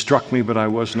 they've struck me, but I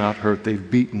was not hurt.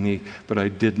 They've beaten me, but I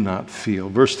did not feel.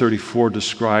 Verse 34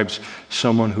 describes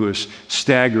someone who is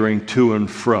staggering to and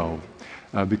fro,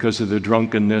 because of their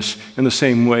drunkenness, in the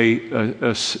same way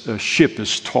a ship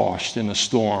is tossed in a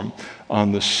storm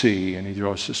on the sea. And he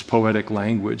draws this poetic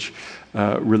language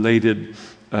related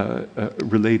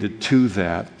to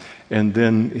that. And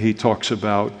then he talks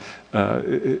about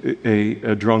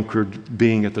a drunkard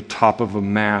being at the top of a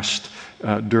mast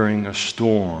during a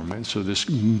storm. And so this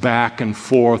back and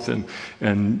forth and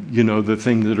the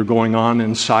things that are going on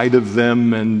inside of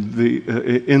them and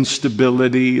the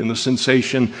instability and the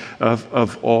sensation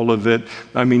of all of it.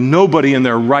 I mean, nobody in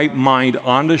their right mind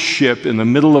on a ship in the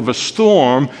middle of a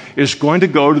storm is going to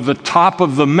go to the top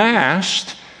of the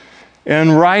mast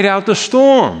and ride out the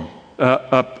storm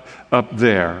up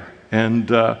there. And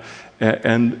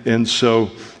so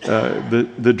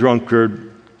the drunkard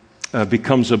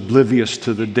becomes oblivious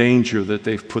to the danger that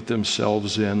they've put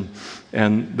themselves in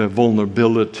and the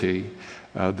vulnerability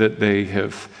that they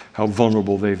have, how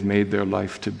vulnerable they've made their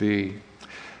life to be.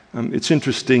 It's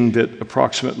interesting that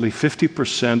approximately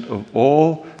 50% of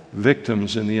all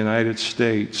victims in the United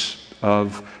States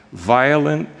of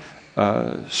violent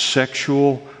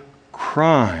sexual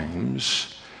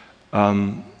crimes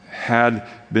had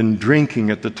been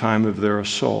drinking at the time of their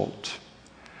assault.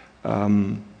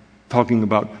 Talking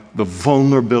about the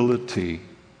vulnerability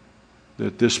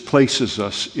that this places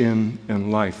us in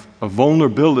life. A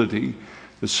vulnerability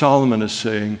that Solomon is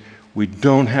saying we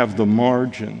don't have the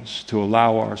margins to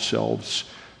allow ourselves,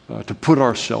 to put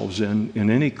ourselves in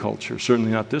any culture,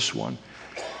 certainly not this one.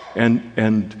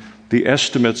 And the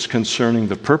estimates concerning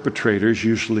the perpetrators,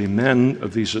 usually men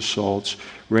of these assaults,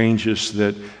 ranges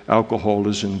that alcohol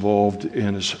is involved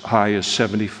in as high as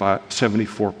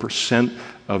 74%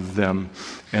 of them.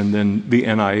 And then the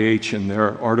NIH in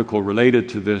their article related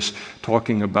to this,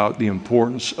 talking about the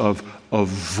importance of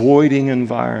avoiding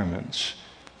environments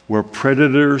where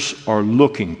predators are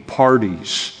looking,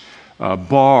 parties,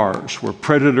 bars, where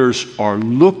predators are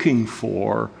looking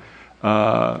for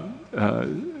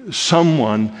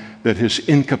someone that has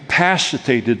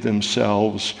incapacitated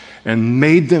themselves and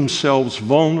made themselves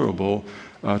vulnerable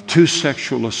to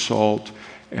sexual assault.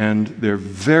 And they're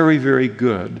very, very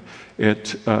good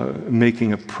at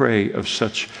making a prey of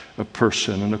such a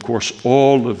person. And of course,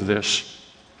 all of this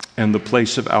and the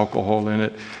place of alcohol in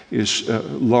it is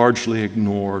largely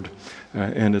ignored,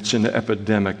 and it's an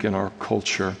epidemic in our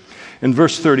culture. And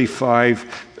verse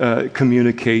 35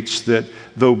 communicates that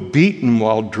though beaten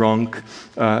while drunk,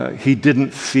 he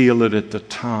didn't feel it at the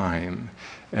time.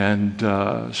 And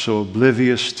so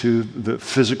oblivious to the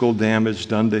physical damage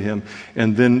done to him.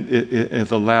 And then at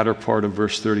the latter part of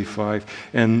verse 35,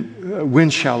 and when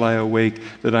shall I awake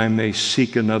that I may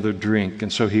seek another drink?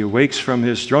 And so he awakes from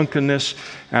his drunkenness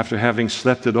after having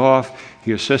slept it off.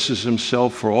 He assesses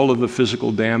himself for all of the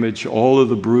physical damage, all of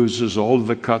the bruises, all of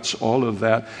the cuts, all of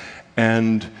that.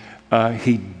 And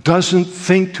he doesn't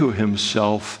think to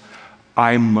himself,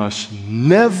 I must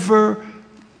never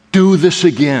do this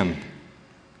again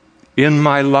in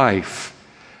my life.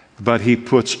 But he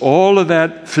puts all of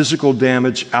that physical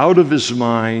damage out of his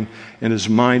mind, and his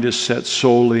mind is set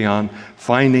solely on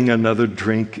finding another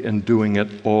drink and doing it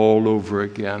all over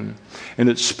again. And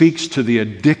it speaks to the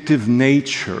addictive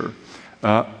nature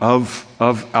of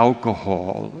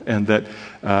alcohol, and that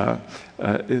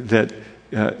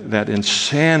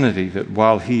insanity, that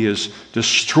while he is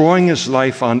destroying his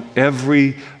life on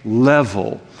every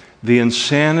level, the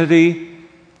insanity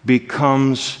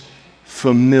becomes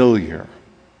familiar.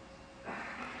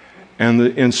 And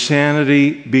the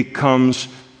insanity becomes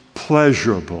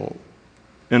pleasurable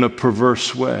in a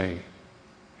perverse way.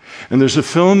 And there's a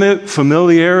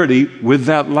familiarity with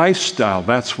that lifestyle.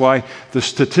 That's why the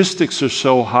statistics are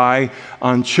so high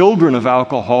on children of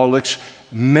alcoholics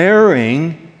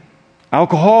marrying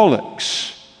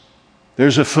alcoholics.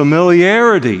 There's a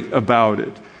familiarity about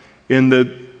it in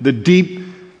the deep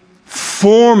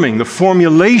forming, the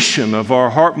formulation of our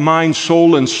heart, mind,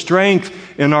 soul, and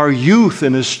strength in our youth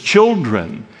and as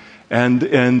children.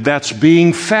 And that's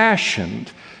being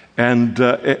fashioned. And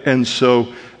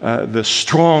so the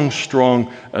strong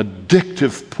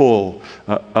addictive pull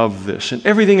of this. And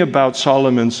everything about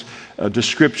Solomon's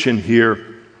description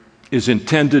here is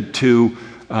intended to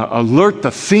alert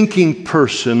the thinking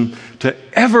person to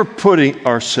ever putting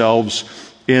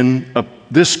ourselves in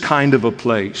this kind of a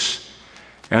place.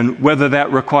 And whether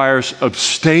that requires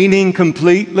abstaining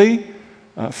completely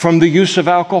from the use of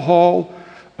alcohol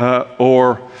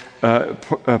or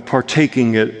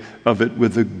partaking of it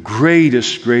with the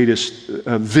greatest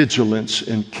vigilance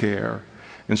and care.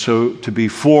 And so to be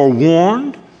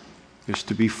forewarned is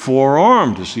to be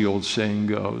forearmed, as the old saying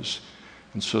goes.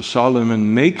 And so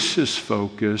Solomon makes his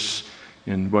focus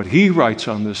in what he writes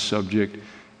on this subject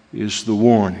is the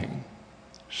warning.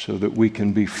 so that we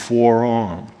can be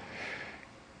forearmed.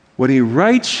 What he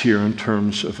writes here in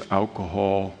terms of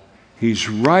alcohol, he's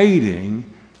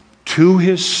writing to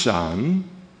his son,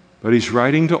 but he's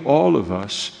writing to all of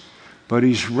us, but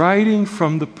he's writing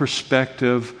from the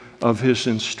perspective of his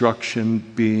instruction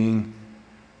being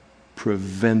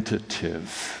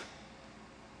preventative,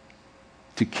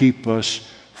 to keep us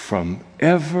from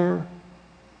ever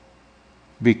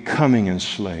becoming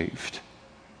enslaved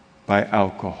by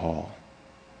alcohol.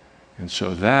 And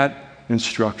so that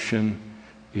instruction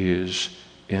is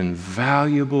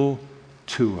invaluable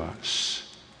to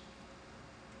us.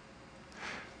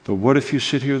 But what if you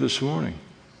sit here this morning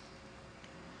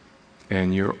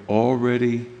and you're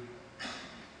already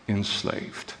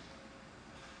enslaved?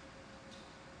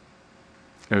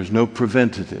 There's no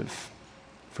preventative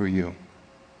for you.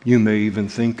 You may even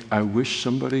think, I wish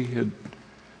somebody had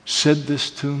said this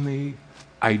to me.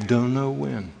 I don't know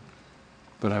when,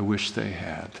 but I wish they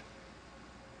had.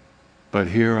 But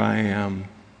here I am,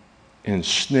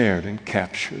 ensnared and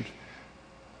captured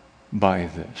by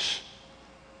this.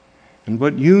 And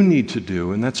what you need to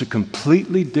do, and that's a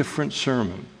completely different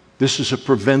sermon. This is a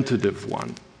preventative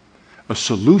one, a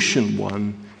solution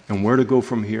one, and where to go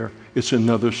from here, it's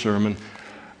another sermon.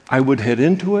 I would head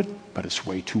into it, but it's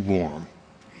way too warm.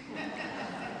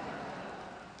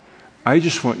 I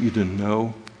just want you to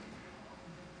know,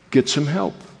 get some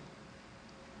help.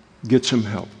 Get some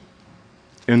help.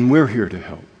 And we're here to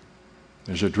help.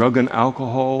 There's a drug and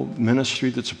alcohol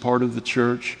ministry that's a part of the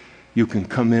church. You can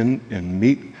come in and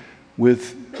meet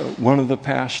with one of the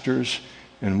pastors,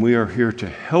 and we are here to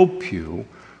help you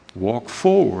walk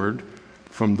forward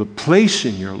from the place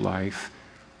in your life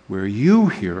where you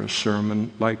hear a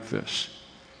sermon like this.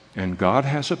 And God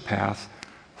has a path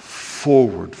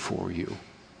forward for you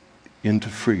into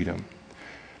freedom.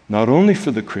 Not only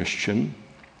for the Christian,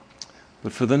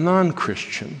 but for the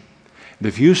non-Christian. And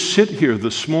if you sit here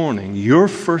this morning, your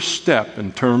first step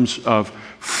in terms of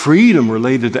freedom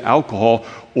related to alcohol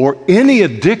or any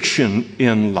addiction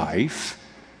in life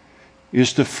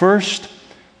is to first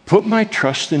put my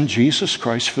trust in Jesus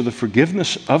Christ for the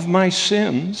forgiveness of my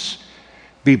sins,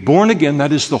 be born again,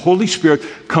 that is, the Holy Spirit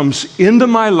comes into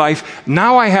my life.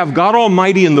 Now I have God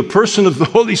Almighty in the person of the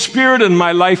Holy Spirit in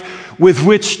my life with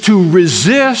which to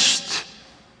resist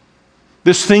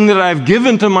this thing that I've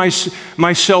given to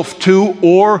myself to,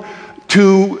 or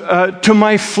to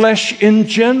my flesh in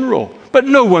general. But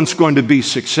no one's going to be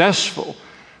successful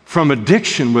from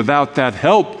addiction without that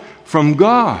help from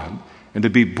God. And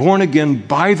to be born again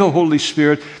by the Holy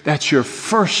Spirit, that's your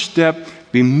first step.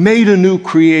 Be made a new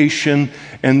creation,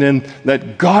 and then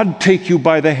let God take you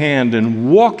by the hand and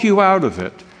walk you out of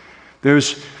it.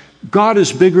 God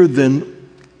is bigger than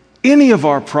any of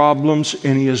our problems,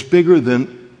 and He is bigger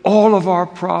than all of our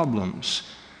problems.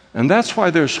 And that's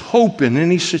why there's hope in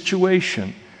any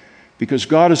situation, because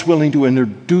God is willing to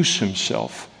introduce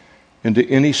Himself into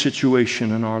any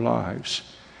situation in our lives.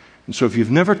 And so if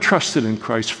you've never trusted in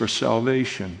Christ for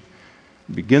salvation,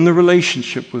 begin the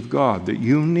relationship with God that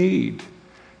you need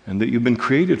and that you've been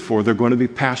created for. There are going to be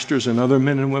pastors and other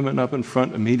men and women up in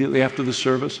front immediately after the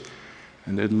service,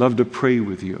 and they'd love to pray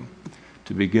with you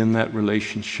to begin that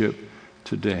relationship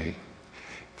today.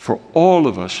 For all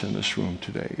of us in this room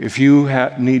today, if you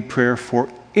need prayer for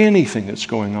anything that's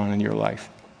going on in your life,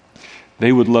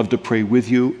 they would love to pray with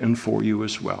you and for you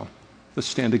as well. Let's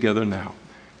stand together now,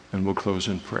 and we'll close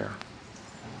in prayer.